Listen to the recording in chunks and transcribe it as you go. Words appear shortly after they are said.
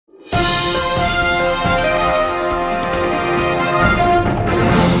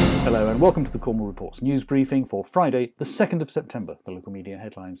welcome to the Cornwall Reports news briefing for Friday, the 2nd of September, the local media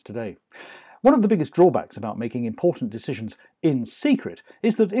headlines today. One of the biggest drawbacks about making important decisions in secret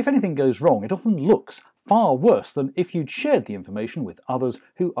is that if anything goes wrong, it often looks far worse than if you'd shared the information with others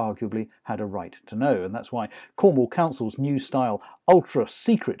who arguably had a right to know. And that's why Cornwall Council's new-style,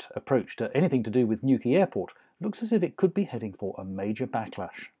 ultra-secret approach to anything to do with Newquay Airport looks as if it could be heading for a major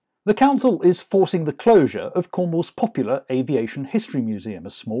backlash. The council is forcing the closure of Cornwall's popular Aviation History Museum, a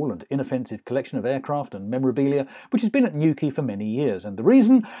small and inoffensive collection of aircraft and memorabilia which has been at Newquay for many years. And the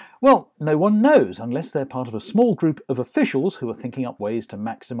reason? Well, no one knows, unless they're part of a small group of officials who are thinking up ways to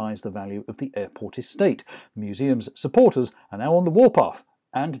maximise the value of the airport estate. The museum's supporters are now on the warpath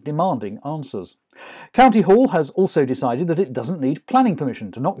and demanding answers. County Hall has also decided that it doesn't need planning permission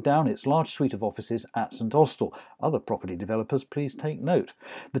to knock down its large suite of offices at St Austell. Other property developers, please take note.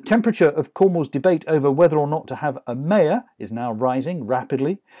 The temperature of Cornwall's debate over whether or not to have a mayor is now rising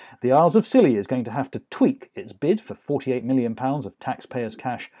rapidly. The Isles of Scilly is going to have to tweak its bid for £48 million of taxpayers'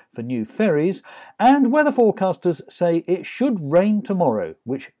 cash for new ferries, and weather forecasters say it should rain tomorrow,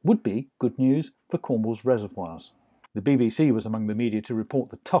 which would be good news for Cornwall's reservoirs. The BBC was among the media to report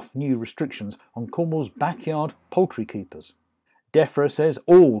the tough new restrictions on Cornwall's backyard poultry keepers. DEFRA says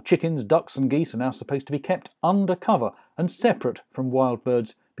all chickens, ducks and geese are now supposed to be kept under cover and separate from wild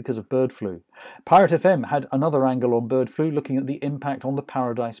birds because of bird flu. Pirate FM had another angle on bird flu, looking at the impact on the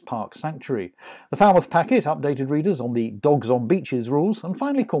Paradise Park Sanctuary. The Falmouth Packet updated readers on the dogs on beaches rules, and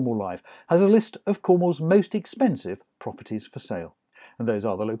finally Cornwall Live has a list of Cornwall's most expensive properties for sale. And those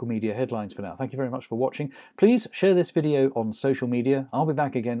are the local media headlines for now. Thank you very much for watching. Please share this video on social media. I'll be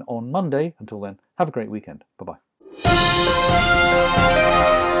back again on Monday. Until then, have a great weekend. Bye-bye.